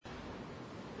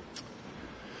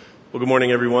Well, good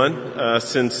morning, everyone.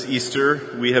 Since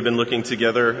Easter, we have been looking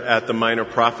together at the minor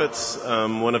prophets,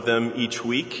 one of them each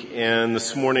week. And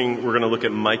this morning, we're going to look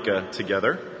at Micah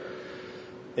together.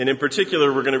 And in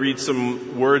particular, we're going to read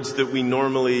some words that we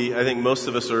normally, I think most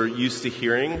of us are used to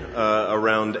hearing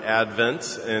around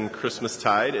Advent and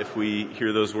Christmastide, if we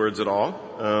hear those words at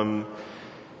all.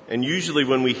 And usually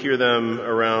when we hear them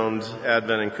around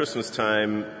Advent and Christmas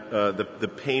time, the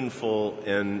painful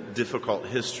and difficult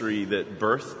history that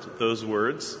birthed those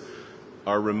words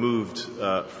are removed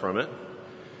from it.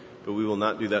 But we will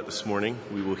not do that this morning.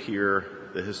 We will hear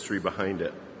the history behind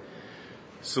it.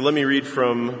 So let me read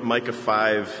from Micah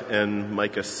 5 and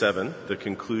Micah 7, the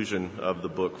conclusion of the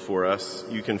book for us.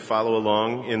 You can follow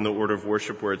along in the order of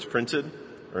worship where it's printed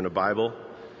or in a Bible,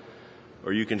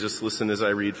 or you can just listen as I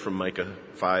read from Micah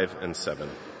 5 and 7.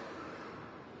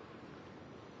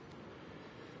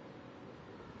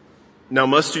 Now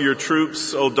muster your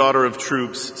troops, O daughter of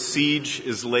troops, siege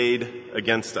is laid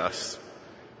against us.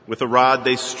 With a rod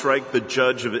they strike the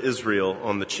judge of Israel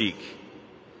on the cheek.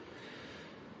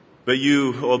 But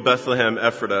you, O Bethlehem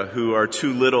Ephratah, who are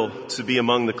too little to be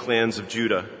among the clans of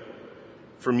Judah,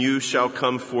 from you shall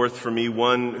come forth for me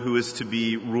one who is to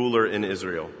be ruler in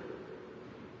Israel,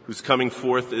 whose coming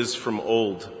forth is from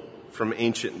old, from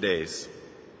ancient days.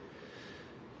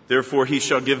 Therefore he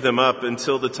shall give them up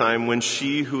until the time when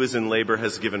she who is in labor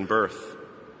has given birth.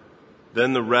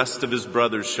 Then the rest of his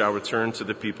brothers shall return to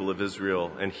the people of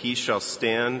Israel, and he shall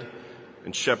stand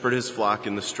and shepherd his flock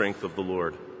in the strength of the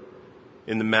Lord,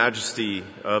 in the majesty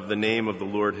of the name of the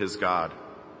Lord his God.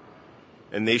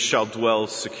 And they shall dwell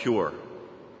secure.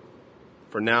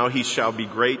 For now he shall be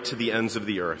great to the ends of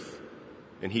the earth,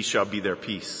 and he shall be their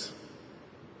peace.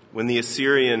 When the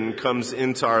Assyrian comes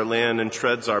into our land and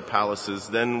treads our palaces,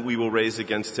 then we will raise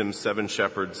against him 7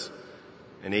 shepherds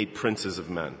and 8 princes of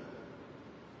men.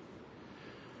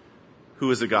 Who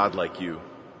is a God like you,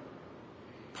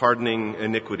 pardoning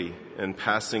iniquity and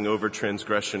passing over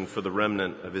transgression for the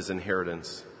remnant of his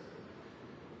inheritance?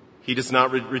 He does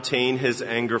not retain his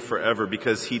anger forever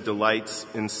because he delights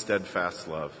in steadfast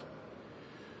love.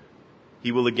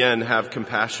 He will again have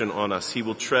compassion on us. He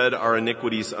will tread our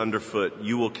iniquities underfoot.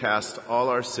 You will cast all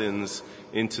our sins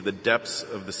into the depths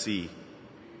of the sea.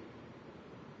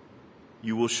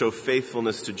 You will show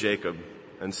faithfulness to Jacob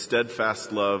and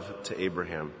steadfast love to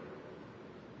Abraham,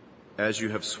 as you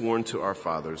have sworn to our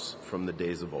fathers from the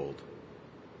days of old.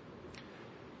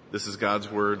 This is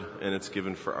God's word, and it's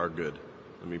given for our good.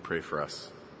 Let me pray for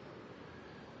us.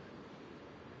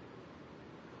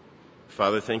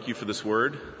 Father, thank you for this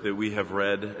word that we have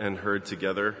read and heard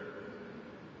together.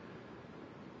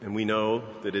 And we know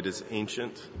that it is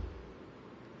ancient,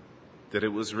 that it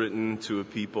was written to a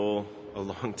people a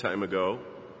long time ago.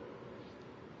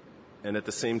 And at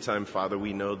the same time, Father,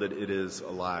 we know that it is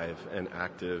alive and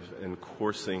active and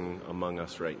coursing among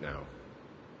us right now.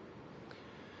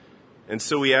 And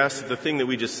so we ask that the thing that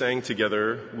we just sang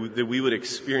together, that we would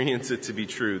experience it to be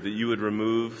true, that you would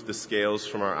remove the scales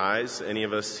from our eyes. Any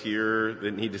of us here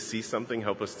that need to see something,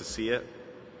 help us to see it.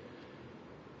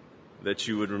 That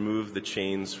you would remove the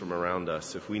chains from around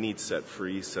us. If we need set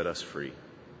free, set us free.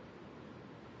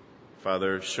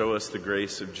 Father, show us the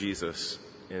grace of Jesus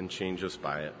and change us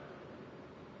by it.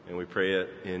 And we pray it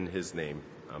in his name.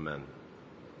 Amen.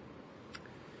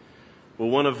 Well,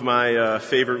 one of my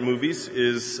favorite movies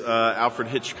is Alfred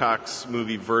Hitchcock's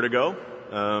movie Vertigo.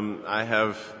 I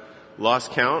have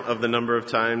lost count of the number of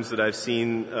times that I've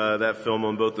seen that film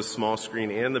on both the small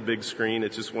screen and the big screen.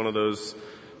 It's just one of those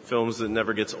films that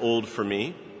never gets old for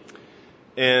me.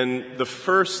 And the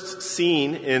first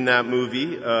scene in that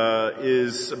movie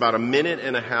is about 1.5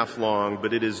 minutes long,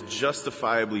 but it is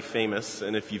justifiably famous.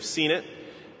 And if you've seen it,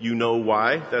 you know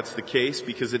why that's the case,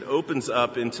 because it opens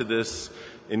up into this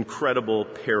incredible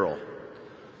peril.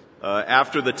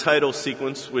 After the title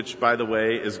sequence, which, by the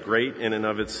way, is great in and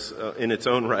of in its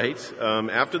own right,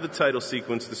 after the title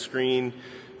sequence, the screen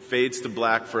fades to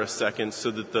black for a second so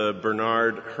that the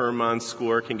Bernard Herrmann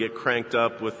score can get cranked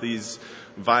up with these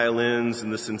violins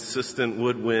and this insistent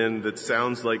woodwind that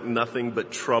sounds like nothing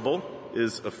but trouble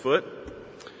is afoot.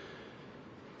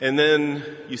 And then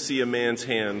you see a man's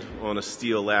hand on a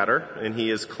steel ladder, and he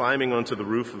is climbing onto the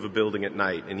roof of a building at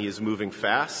night, and he is moving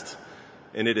fast,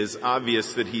 and it is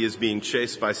obvious that he is being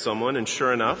chased by someone, and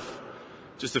sure enough,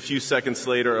 just a few seconds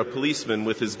later, a policeman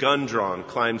with his gun drawn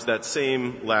climbs that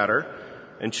same ladder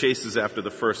and chases after the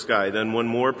first guy. Then one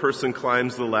more person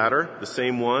climbs the ladder, the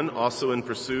same one, also in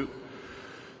pursuit,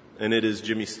 and it is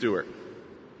Jimmy Stewart.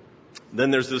 Then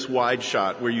there's this wide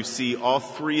shot where you see all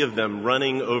 3 of them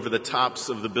running over the tops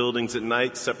of the buildings at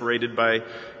night, separated by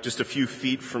just a few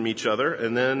feet from each other.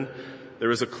 And then there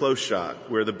is a close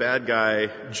shot where the bad guy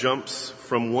jumps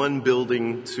from one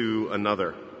building to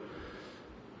another.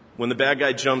 When the bad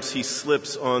guy jumps, he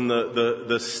slips on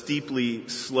the steeply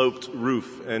sloped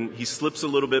roof, and he slips a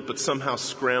little bit, but somehow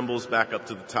scrambles back up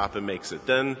to the top and makes it.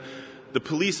 Then the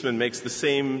policeman makes the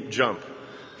same jump.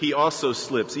 He also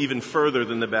slips even further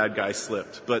than the bad guy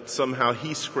slipped, but somehow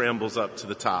he scrambles up to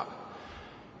the top.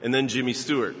 And then Jimmy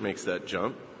Stewart makes that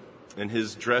jump, and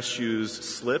his dress shoes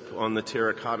slip on the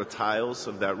terracotta tiles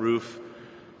of that roof.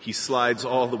 He slides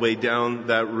all the way down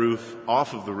that roof,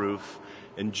 off of the roof,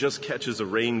 and just catches a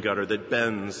rain gutter that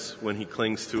bends when he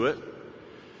clings to it.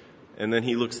 And then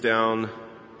he looks down,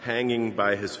 hanging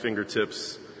by his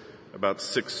fingertips, about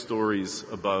 6 stories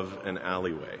above an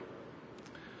alleyway.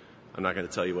 I'm not going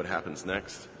to tell you what happens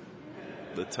next.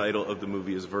 The title of the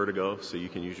movie is Vertigo, so you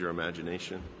can use your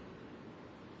imagination.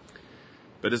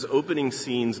 But as opening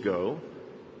scenes go,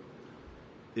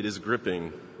 it is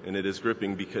gripping, and it is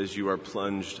gripping because you are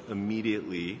plunged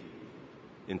immediately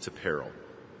into peril.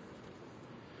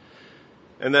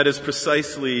 And that is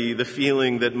precisely the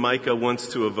feeling that Micah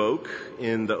wants to evoke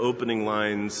in the opening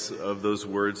lines of those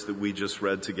words that we just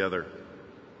read together.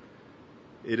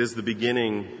 It is the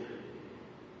beginning,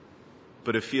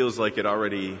 but it feels like it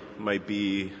already might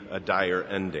be a dire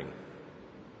ending.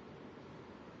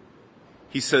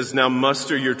 He says, "Now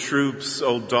muster your troops,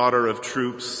 O daughter of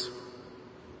troops.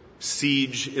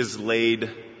 Siege is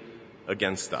laid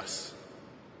against us."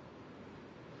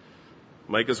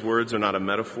 Micah's words are not a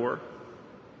metaphor.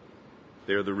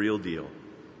 They're the real deal.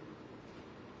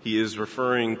 He is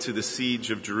referring to the siege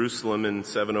of Jerusalem in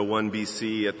 701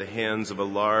 BC at the hands of a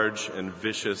large and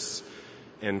vicious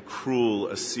and cruel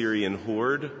Assyrian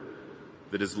horde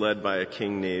that is led by a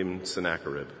king named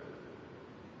Sennacherib.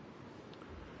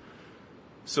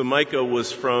 So Micah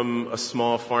was from a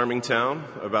small farming town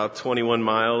about 21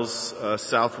 miles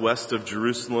southwest of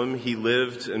Jerusalem. He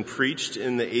lived and preached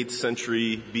in the 8th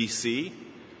century BC,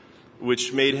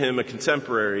 which made him a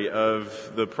contemporary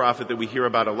of the prophet that we hear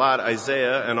about a lot,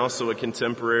 Isaiah, and also a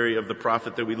contemporary of the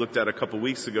prophet that we looked at a couple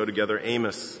weeks ago together,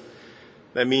 Amos.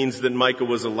 That means that Micah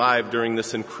was alive during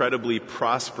this incredibly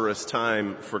prosperous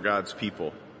time for God's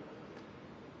people.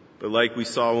 But like we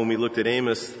saw when we looked at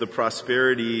Amos, the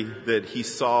prosperity that he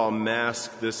saw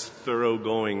masked this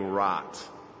thoroughgoing rot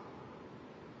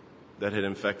that had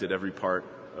infected every part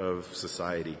of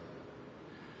society.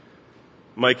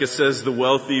 Micah says the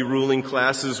wealthy ruling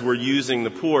classes were using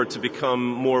the poor to become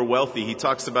more wealthy. He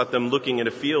talks about them looking at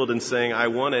a field and saying, "I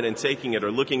want it," and taking it,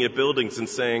 or looking at buildings and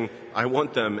saying, "I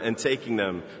want them," and taking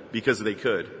them because they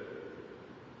could.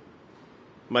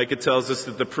 Micah tells us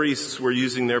that the priests were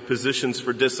using their positions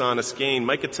for dishonest gain.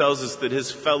 Micah tells us that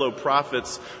his fellow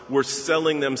prophets were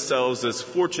selling themselves as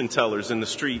fortune tellers in the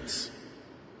streets.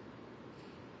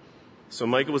 So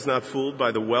Micah was not fooled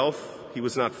by the wealth. He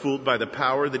was not fooled by the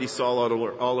power that he saw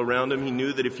all around him. He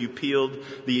knew that if you peeled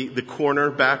the corner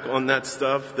back on that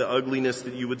stuff, the ugliness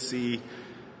that you would see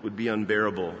would be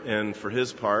unbearable. And for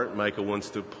his part, Micah wants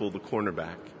to pull the corner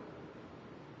back.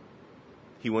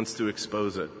 He wants to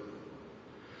expose it.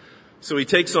 So he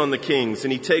takes on the kings,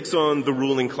 and he takes on the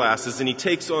ruling classes, and he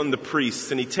takes on the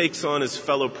priests, and he takes on his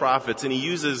fellow prophets, and he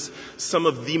uses some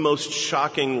of the most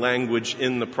shocking language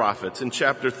in the prophets. In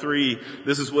chapter 3,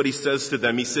 this is what he says to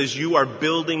them. He says, "You are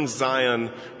building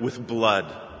Zion with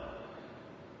blood,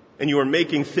 and you are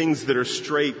making things that are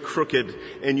straight crooked,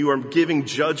 and you are giving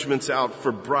judgments out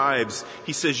for bribes."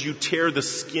 He says, "You tear the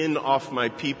skin off my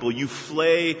people. You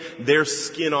flay their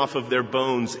skin off of their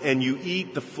bones, and you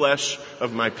eat the flesh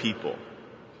of my people.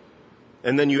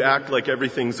 And then you act like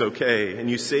everything's okay, and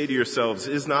you say to yourselves,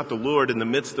 'Is not the Lord in the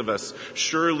midst of us?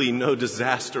 Surely no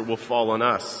disaster will fall on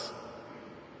us.'"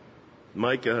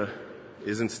 Micah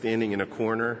isn't standing in a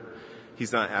corner.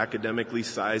 He's not academically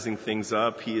sizing things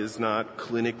up. He is not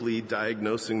clinically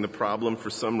diagnosing the problem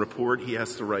for some report he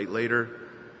has to write later.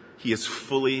 He is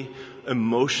fully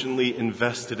emotionally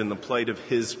invested in the plight of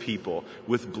his people,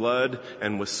 with blood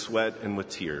and with sweat and with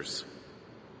tears.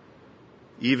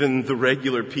 Even the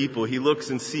regular people, he looks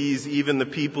and sees even the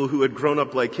people who had grown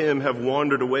up like him have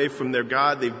wandered away from their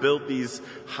God. They've built these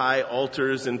high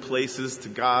altars and places to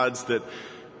gods that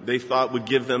they thought would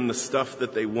give them the stuff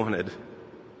that they wanted.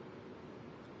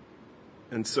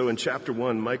 And so in chapter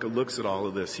 1, Micah looks at all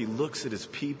of this. He looks at his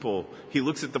people. He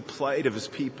looks at the plight of his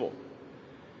people.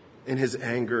 And his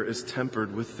anger is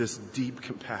tempered with this deep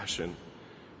compassion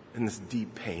and this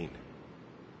deep pain.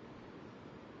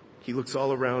 He looks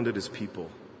all around at his people.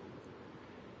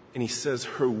 And he says,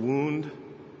 her wound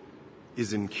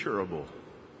is incurable.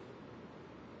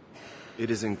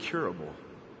 It is incurable.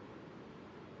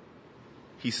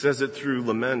 He says it through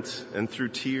lament and through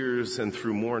tears and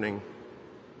through mourning.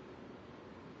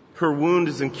 Her wound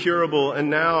is incurable, and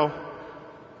now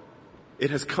it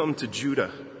has come to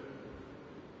Judah.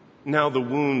 Now the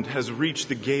wound has reached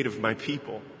the gate of my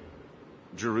people,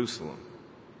 Jerusalem.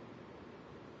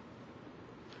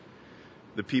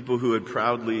 The people who had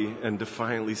proudly and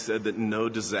defiantly said that no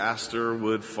disaster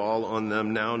would fall on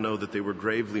them now know that they were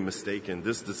gravely mistaken.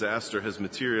 This disaster has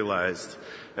materialized,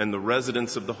 and the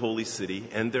residents of the holy city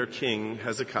and their king,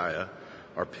 Hezekiah,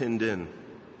 are pinned in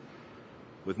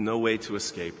with no way to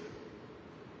escape,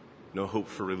 no hope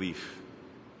for relief.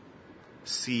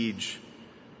 Siege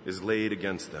is laid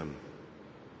against them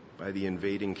by the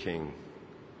invading king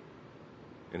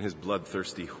and his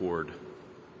bloodthirsty horde.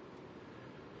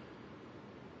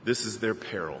 This is their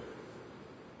peril,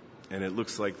 and it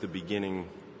looks like the beginning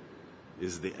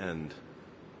is the end.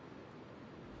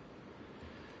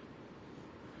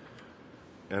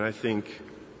 And I think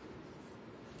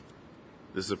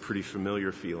this is a pretty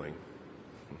familiar feeling.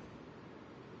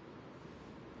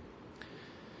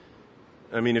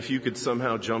 I mean, if you could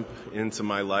somehow jump into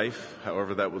my life,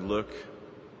 however that would look,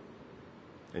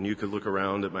 and you could look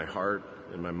around at my heart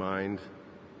and my mind,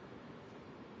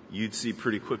 you'd see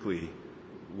pretty quickly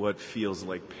what feels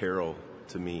like peril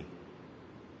to me.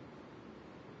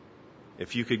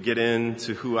 If you could get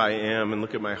into who I am and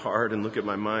look at my heart and look at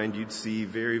my mind, you'd see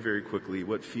very, very quickly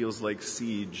what feels like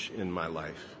siege in my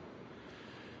life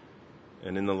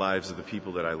and in the lives of the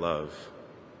people that I love.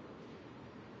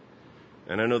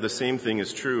 And I know the same thing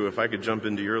is true. If I could jump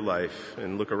into your life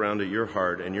and look around at your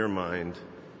heart and your mind,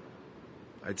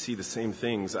 I'd see the same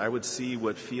things. I would see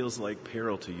what feels like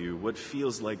peril to you, what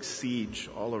feels like siege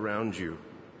all around you.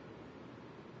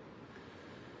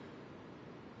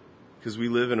 Because we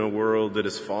live in a world that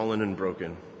is fallen and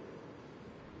broken.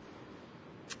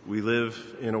 We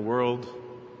live in a world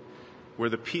where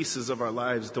the pieces of our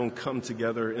lives don't come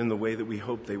together in the way that we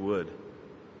hoped they would,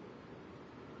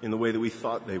 in the way that we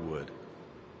thought they would,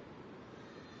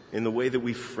 in the way that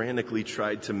we frantically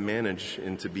tried to manage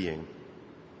into being.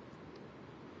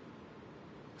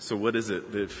 So what is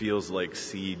it that feels like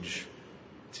siege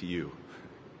to you?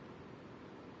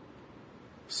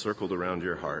 Circled around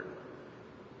your heart.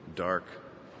 Dark,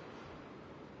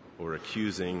 or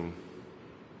accusing,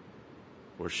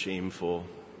 or shameful,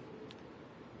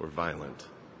 or violent.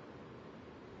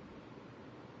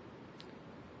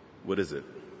 What is it?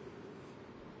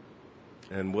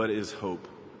 And what is hope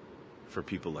for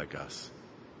people like us?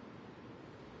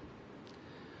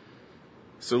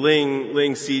 So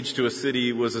laying siege to a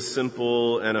city was a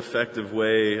simple and effective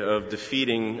way of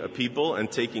defeating a people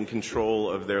and taking control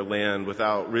of their land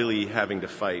without really having to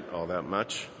fight all that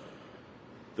much.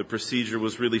 The procedure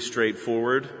was really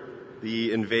straightforward.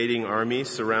 The invading army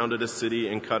surrounded a city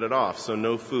and cut it off, so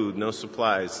no food, no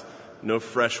supplies, no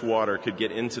fresh water could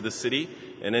get into the city,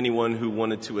 and anyone who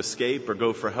wanted to escape or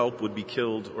go for help would be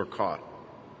killed or caught.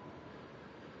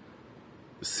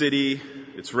 The city,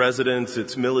 its residents,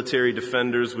 its military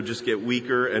defenders would just get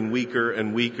weaker and weaker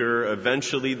and weaker.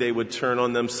 Eventually, they would turn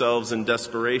on themselves in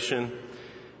desperation,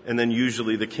 and then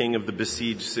usually the king of the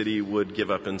besieged city would give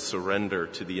up and surrender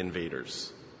to the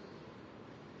invaders.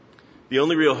 The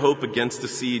only real hope against a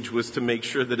siege was to make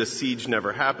sure that a siege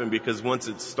never happened, because once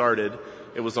it started,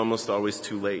 it was almost always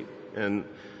too late. And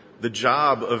the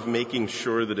job of making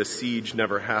sure that a siege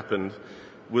never happened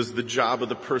was the job of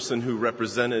the person who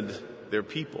represented their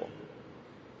people.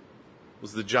 It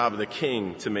was the job of the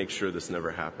king to make sure this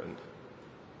never happened.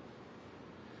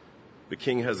 But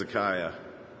King Hezekiah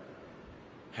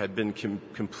had been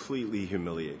completely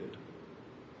humiliated.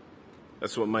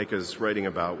 That's what Micah is writing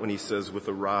about when he says, with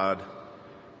a rod,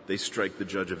 they strike the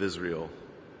judge of Israel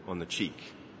on the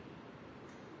cheek.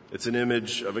 It's an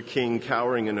image of a king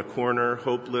cowering in a corner,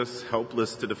 hopeless,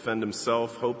 helpless to defend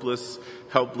himself, hopeless,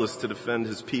 helpless to defend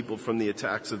his people from the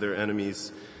attacks of their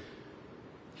enemies.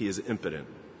 He is impotent.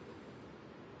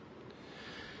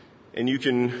 And you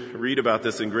can read about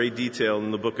this in great detail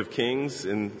in the book of Kings.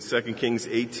 In 2 Kings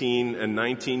 18 and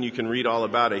 19, you can read all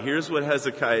about it. Here's what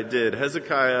Hezekiah did.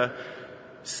 Hezekiah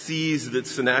sees that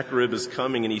Sennacherib is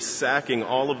coming, and he's sacking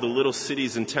all of the little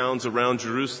cities and towns around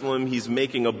Jerusalem. He's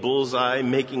making a bullseye,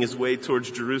 making his way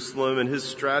towards Jerusalem, and his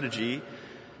strategy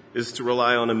is to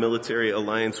rely on a military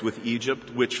alliance with Egypt,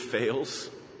 which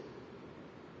fails.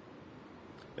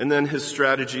 And then his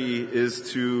strategy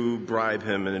is to bribe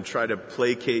him and try to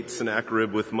placate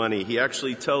Sennacherib with money. He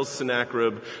actually tells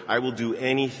Sennacherib, I will do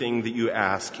anything that you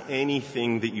ask,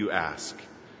 anything that you ask.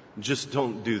 Just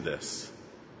don't do this.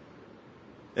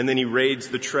 And then he raids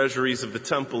the treasuries of the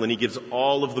temple and he gives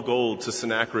all of the gold to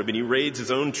Sennacherib. And he raids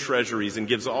his own treasuries and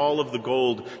gives all of the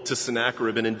gold to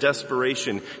Sennacherib. And in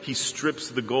desperation, he strips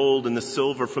the gold and the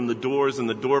silver from the doors and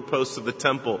the doorposts of the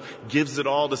temple, gives it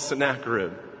all to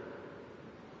Sennacherib.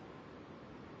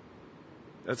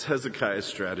 That's Hezekiah's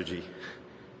strategy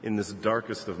in this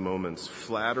darkest of moments.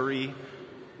 Flattery,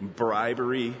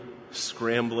 bribery,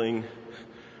 scrambling,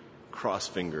 cross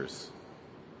fingers.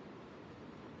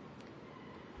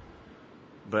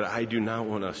 But I do not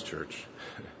want us, church,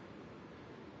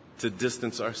 to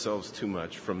distance ourselves too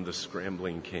much from the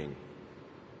scrambling king.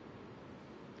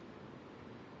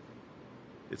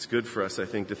 It's good for us, I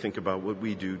think, to think about what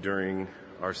we do during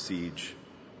our siege.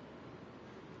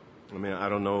 I mean, I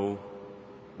don't know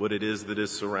what it is that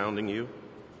is surrounding you,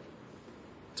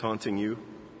 taunting you.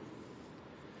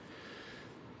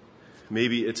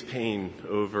 Maybe it's pain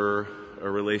over a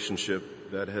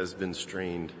relationship that has been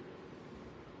strained.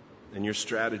 And your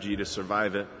strategy to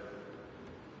survive it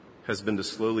has been to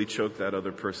slowly choke that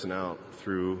other person out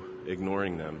through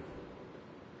ignoring them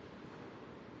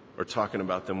or talking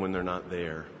about them when they're not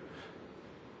there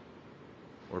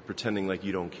or pretending like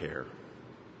you don't care.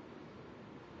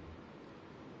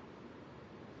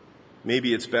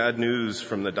 Maybe it's bad news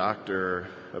from the doctor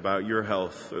about your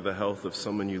health or the health of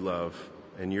someone you love,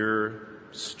 and your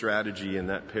strategy in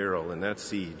that peril, in that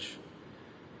siege,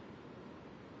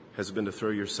 has been to throw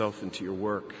yourself into your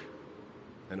work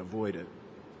and avoid it.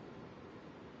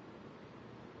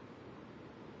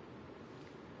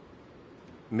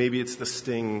 Maybe it's the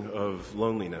sting of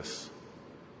loneliness.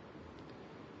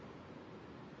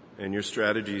 And your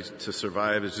strategy to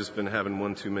survive has just been having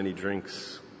one too many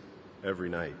drinks every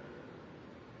night.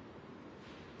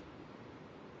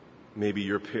 Maybe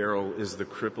your peril is the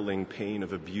crippling pain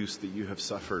of abuse that you have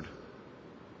suffered.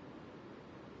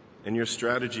 And your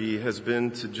strategy has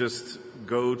been to just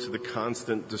go to the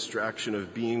constant distraction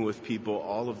of being with people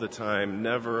all of the time,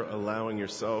 never allowing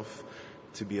yourself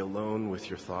to be alone with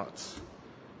your thoughts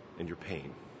and your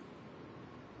pain.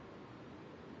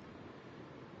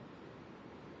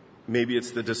 Maybe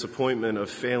it's the disappointment of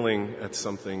failing at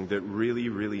something that really,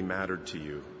 really mattered to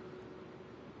you.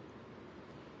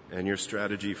 And your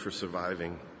strategy for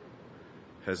surviving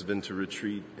has been to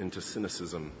retreat into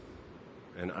cynicism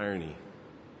and irony.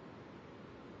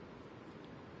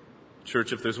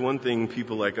 Church, if there's one thing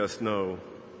people like us know,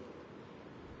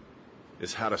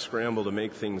 is how to scramble to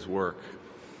make things work.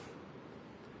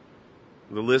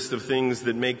 The list of things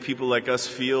that make people like us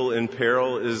feel in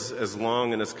peril is as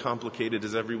long and as complicated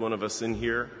as every one of us in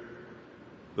here.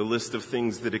 The list of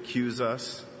things that accuse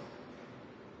us,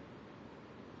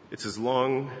 it's as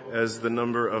long as the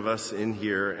number of us in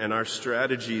here, and our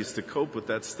strategies to cope with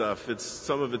that stuff.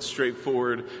 Some of it's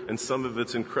straightforward and some of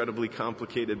it's incredibly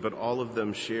complicated, but all of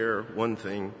them share one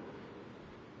thing,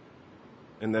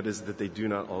 and that is that they do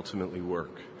not ultimately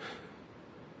work.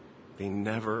 They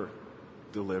never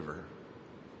deliver.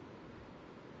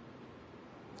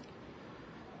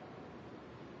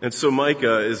 And so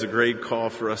Micah is a great call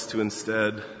for us to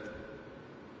instead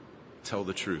tell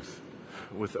the truth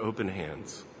with open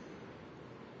hands.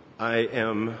 I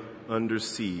am under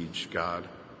siege, God.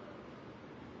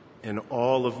 And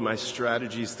all of my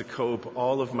strategies to cope,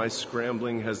 all of my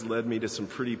scrambling has led me to some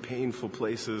pretty painful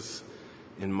places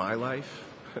in my life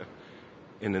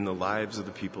and in the lives of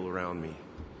the people around me.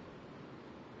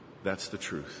 That's the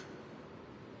truth.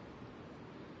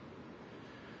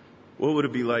 What would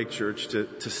it be like, church,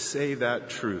 to say that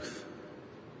truth,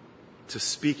 to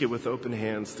speak it with open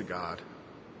hands to God,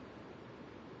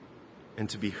 and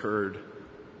to be heard,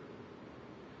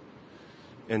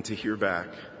 and to hear back?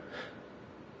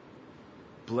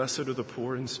 Blessed are the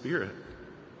poor in spirit,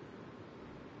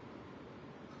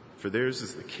 for theirs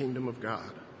is the kingdom of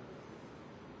God.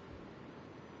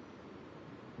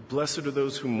 Blessed are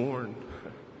those who mourn,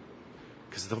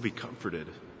 because they'll be comforted.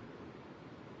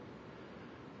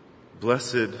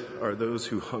 Blessed are those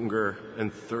who hunger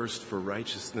and thirst for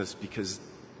righteousness, because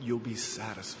you'll be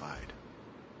satisfied.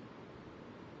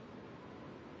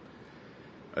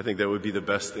 I think that would be the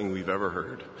best thing we've ever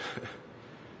heard,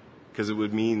 because it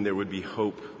would mean there would be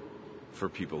hope for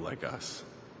people like us.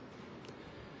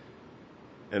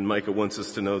 And Micah wants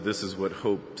us to know this is what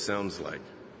hope sounds like.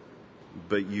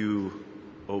 But you,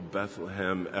 O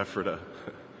Bethlehem Ephratah,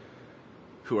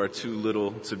 who are too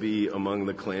little to be among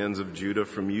the clans of Judah,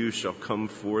 from you shall come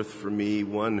forth for me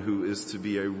one who is to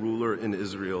be a ruler in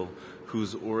Israel,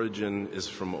 whose origin is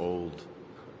from old,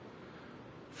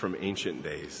 from ancient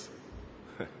days.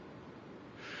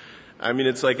 I mean,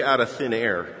 it's like out of thin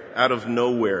air, out of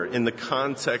nowhere. In the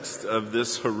context of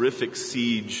this horrific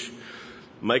siege,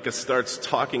 Micah starts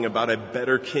talking about a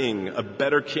better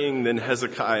king than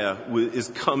Hezekiah is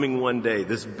coming one day.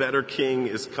 This better king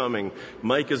is coming.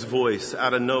 Micah's voice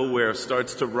out of nowhere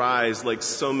starts to rise like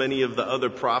so many of the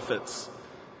other prophets.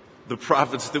 The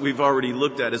prophets that we've already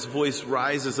looked at, his voice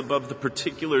rises above the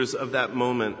particulars of that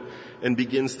moment and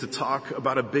begins to talk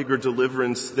about a bigger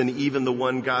deliverance than even the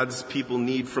one God's people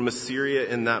need from Assyria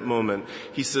in that moment.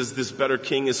 He says, this better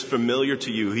king is familiar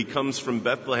to you. He comes from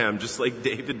Bethlehem, just like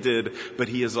David did, but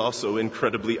he is also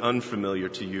incredibly unfamiliar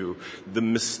to you. The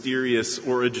mysterious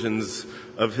origins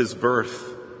of his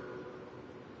birth.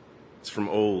 It's from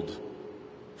old,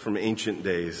 from ancient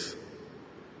days.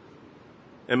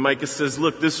 And Micah says,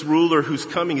 look, this ruler who's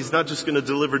coming, he's not just going to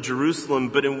deliver Jerusalem,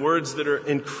 but in words that are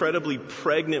incredibly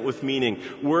pregnant with meaning,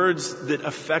 words that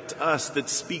affect us, that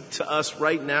speak to us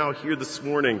right now here this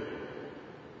morning.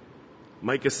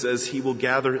 Micah says he will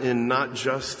gather in not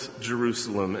just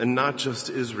Jerusalem and not just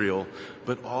Israel,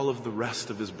 but all of the rest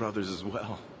of his brothers as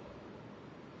well.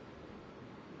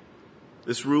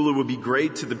 This ruler will be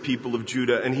great to the people of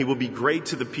Judah, and he will be great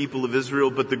to the people of Israel,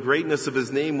 but the greatness of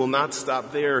his name will not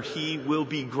stop there. He will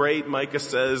be great, Micah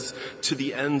says, to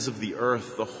the ends of the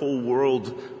earth. The whole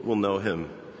world will know him.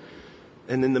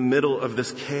 And in the middle of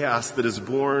this chaos that is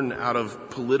born out of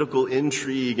political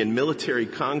intrigue and military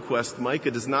conquest,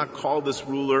 Micah does not call this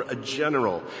ruler a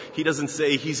general. He doesn't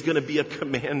say he's going to be a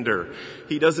commander.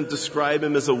 He doesn't describe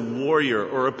him as a warrior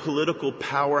or a political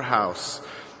powerhouse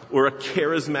or a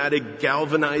charismatic,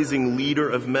 galvanizing leader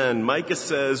of men. Micah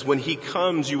says, when he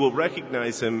comes, you will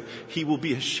recognize him. He will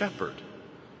be a shepherd.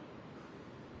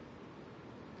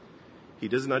 He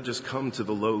does not just come to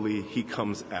the lowly, he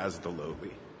comes as the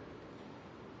lowly.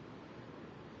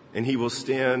 And he will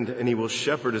stand and he will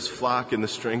shepherd his flock in the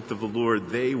strength of the Lord.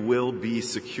 They will be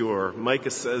secure.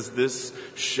 Micah says this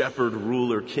shepherd,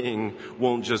 ruler, king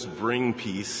won't just bring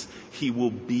peace, he will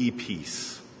be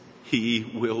peace. He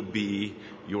will be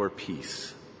your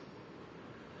peace.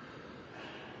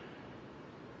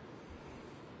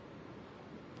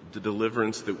 The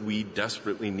deliverance that we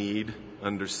desperately need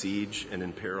under siege and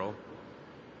in peril,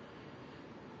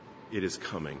 it is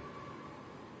coming.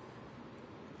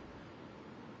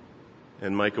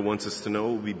 And Micah wants us to know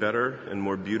it will be better and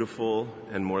more beautiful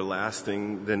and more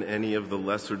lasting than any of the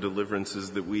lesser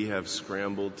deliverances that we have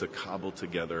scrambled to cobble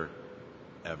together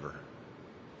ever.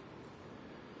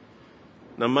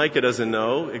 Now, Micah doesn't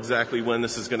know exactly when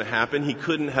this is going to happen. He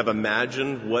couldn't have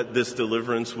imagined what this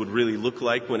deliverance would really look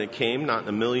like when it came, not in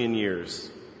a million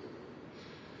years.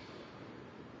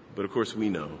 But of course we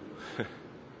know.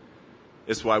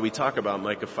 It's why we talk about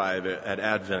Micah 5 at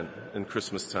Advent and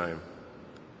Christmas time.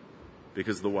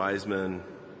 Because the wise men,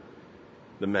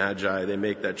 the Magi, they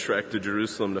make that trek to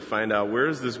Jerusalem to find out where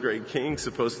is this great king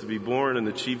supposed to be born, and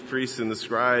the chief priests and the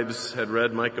scribes had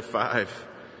read Micah 5.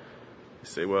 They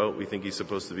say, well, we think he's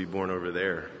supposed to be born over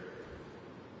there.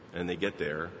 And they get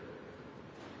there,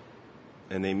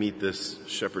 and they meet this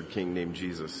shepherd king named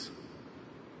Jesus.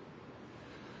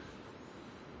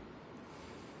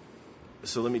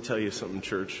 So let me tell you something,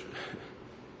 church.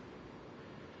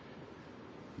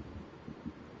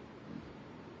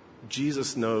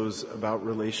 Jesus knows about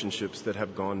relationships that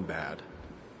have gone bad.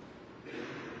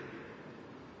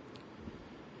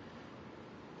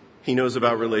 He knows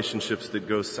about relationships that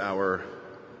go sour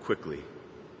quickly.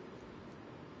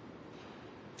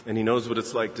 And he knows what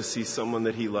it's like to see someone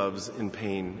that he loves in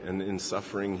pain and in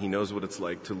suffering. He knows what it's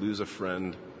like to lose a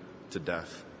friend to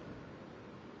death.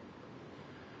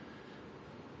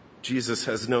 Jesus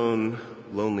has known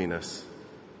loneliness.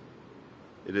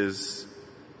 It is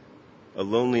a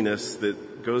loneliness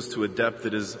that goes to a depth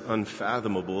that is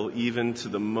unfathomable, even to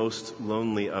the most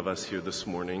lonely of us here this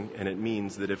morning. And it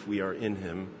means that if we are in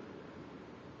him,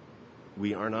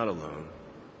 we are not alone.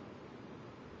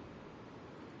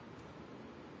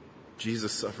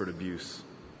 Jesus suffered abuse,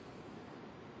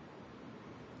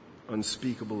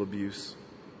 unspeakable abuse.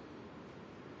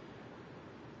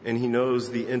 And he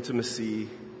knows the intimacy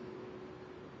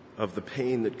of the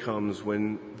pain that comes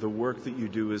when the work that you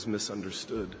do is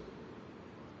misunderstood,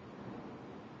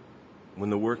 when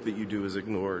the work that you do is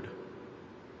ignored.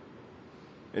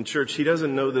 And church, he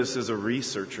doesn't know this as a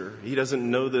researcher. He doesn't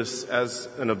know this as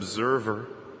an observer.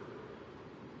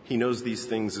 He knows these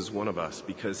things as one of us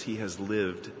because he has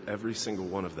lived every single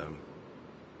one of them.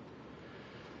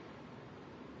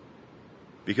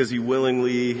 Because he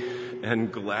willingly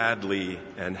and gladly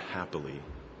and happily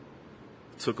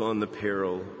took on the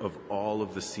peril of all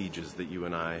of the sieges that you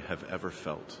and I have ever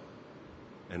felt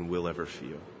and will ever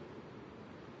feel.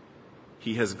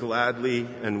 He has gladly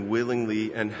and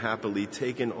willingly and happily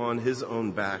taken on his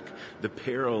own back the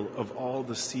peril of all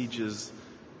the sieges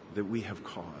that we have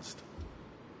caused,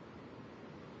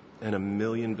 and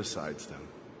 1,000,000 besides them.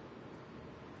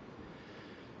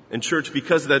 And church,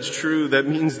 because that's true, that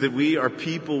means that we are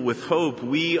people with hope.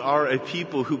 We are a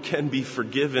people who can be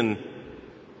forgiven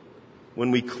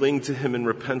when we cling to him in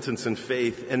repentance and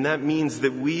faith. And that means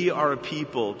that we are a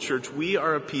people, church, we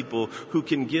are a people who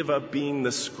can give up being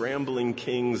the scrambling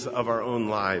kings of our own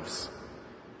lives.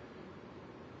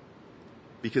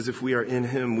 Because if we are in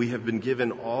him, we have been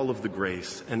given all of the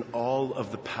grace and all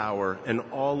of the power and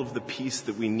all of the peace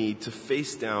that we need to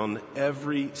face down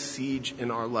every siege in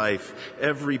our life,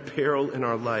 every peril in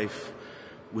our life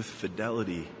with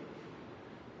fidelity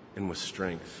and with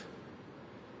strength.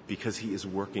 Because he is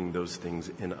working those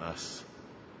things in us.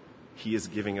 He is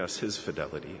giving us his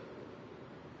fidelity.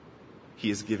 He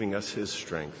is giving us his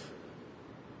strength.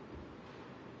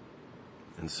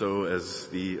 And so, as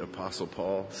the Apostle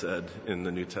Paul said in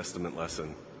the New Testament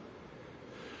lesson,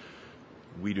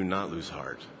 we do not lose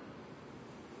heart.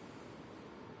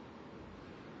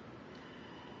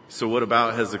 So what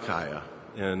about Hezekiah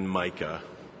and Micah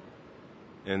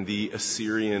and the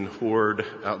Assyrian horde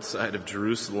outside of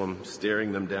Jerusalem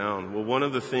staring them down? Well, one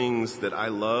of the things that I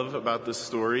love about this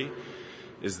story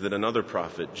is that another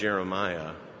prophet,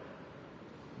 Jeremiah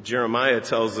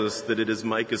tells us that it is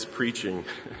Micah's preaching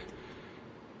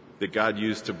that God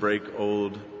used to break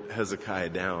old Hezekiah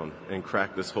down and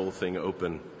crack this whole thing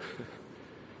open.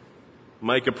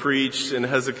 Micah preached and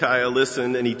Hezekiah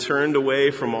listened, and he turned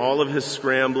away from all of his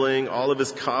scrambling, all of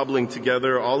his cobbling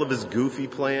together, all of his goofy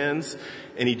plans,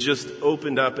 and he just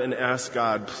opened up and asked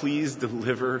God, please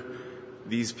deliver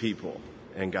these people.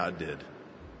 And God did.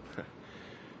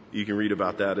 You can read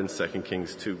about that in 2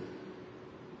 Kings 2.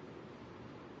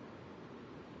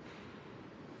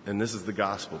 And this is the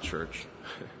gospel, church.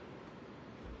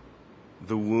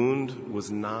 The wound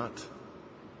was not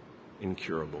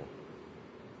incurable.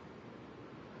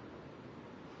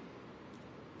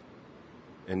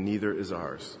 And neither is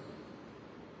ours.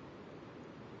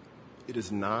 It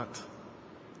is not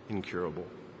incurable.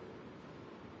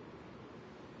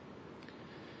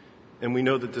 And we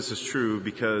know that this is true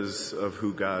because of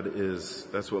who God is.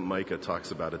 That's what Micah talks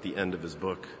about at the end of his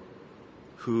book.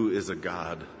 Who is a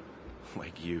God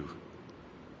like you?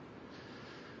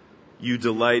 You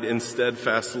delight in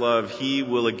steadfast love. He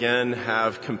will again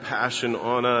have compassion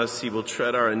on us. He will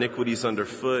tread our iniquities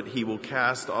underfoot. He will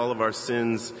cast all of our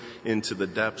sins into the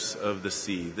depths of the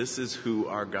sea. This is who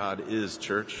our God is,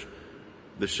 church.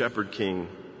 The Shepherd King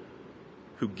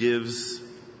who gives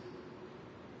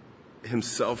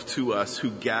himself to us, who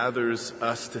gathers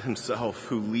us to himself,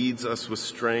 who leads us with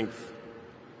strength,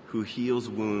 who heals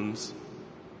wounds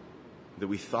that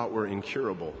we thought were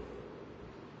incurable,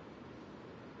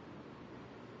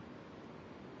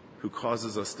 who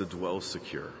causes us to dwell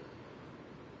secure.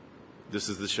 This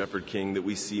is the Shepherd King that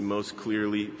we see most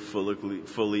clearly,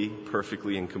 fully,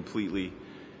 perfectly, and completely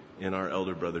in our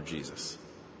elder brother Jesus.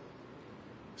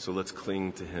 So let's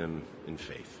cling to him in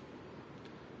faith.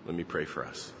 Let me pray for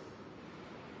us.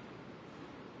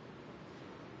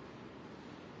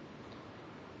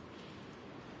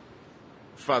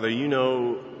 Father, you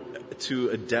know to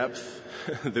a depth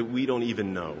that we don't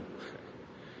even know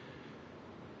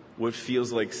what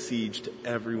feels like siege to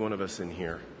every one of us in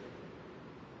here.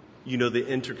 You know the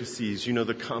intricacies, you know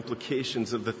the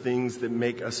complications of the things that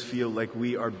make us feel like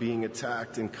we are being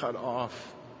attacked and cut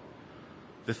off,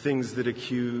 the things that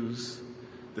accuse,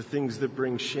 the things that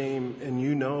bring shame, and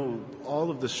you know all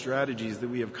of the strategies that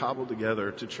we have cobbled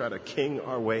together to try to king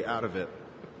our way out of it.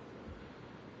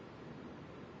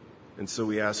 And so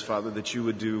we ask, Father, that you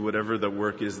would do whatever the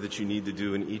work is that you need to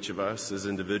do in each of us as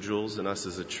individuals and us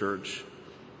as a church,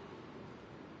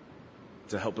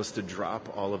 to help us to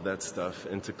drop all of that stuff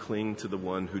and to cling to the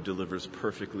one who delivers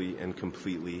perfectly and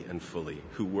completely and fully,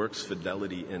 who works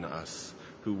fidelity in us,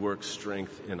 who works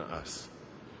strength in us.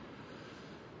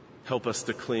 Help us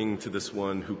to cling to this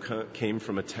one who came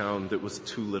from a town that was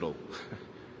too little,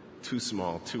 too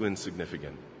small, too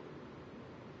insignificant.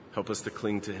 Help us to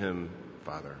cling to him,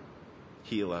 Father.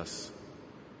 Heal us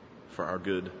for our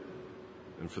good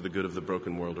and for the good of the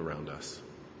broken world around us.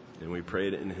 And we pray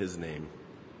it in his name.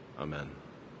 Amen.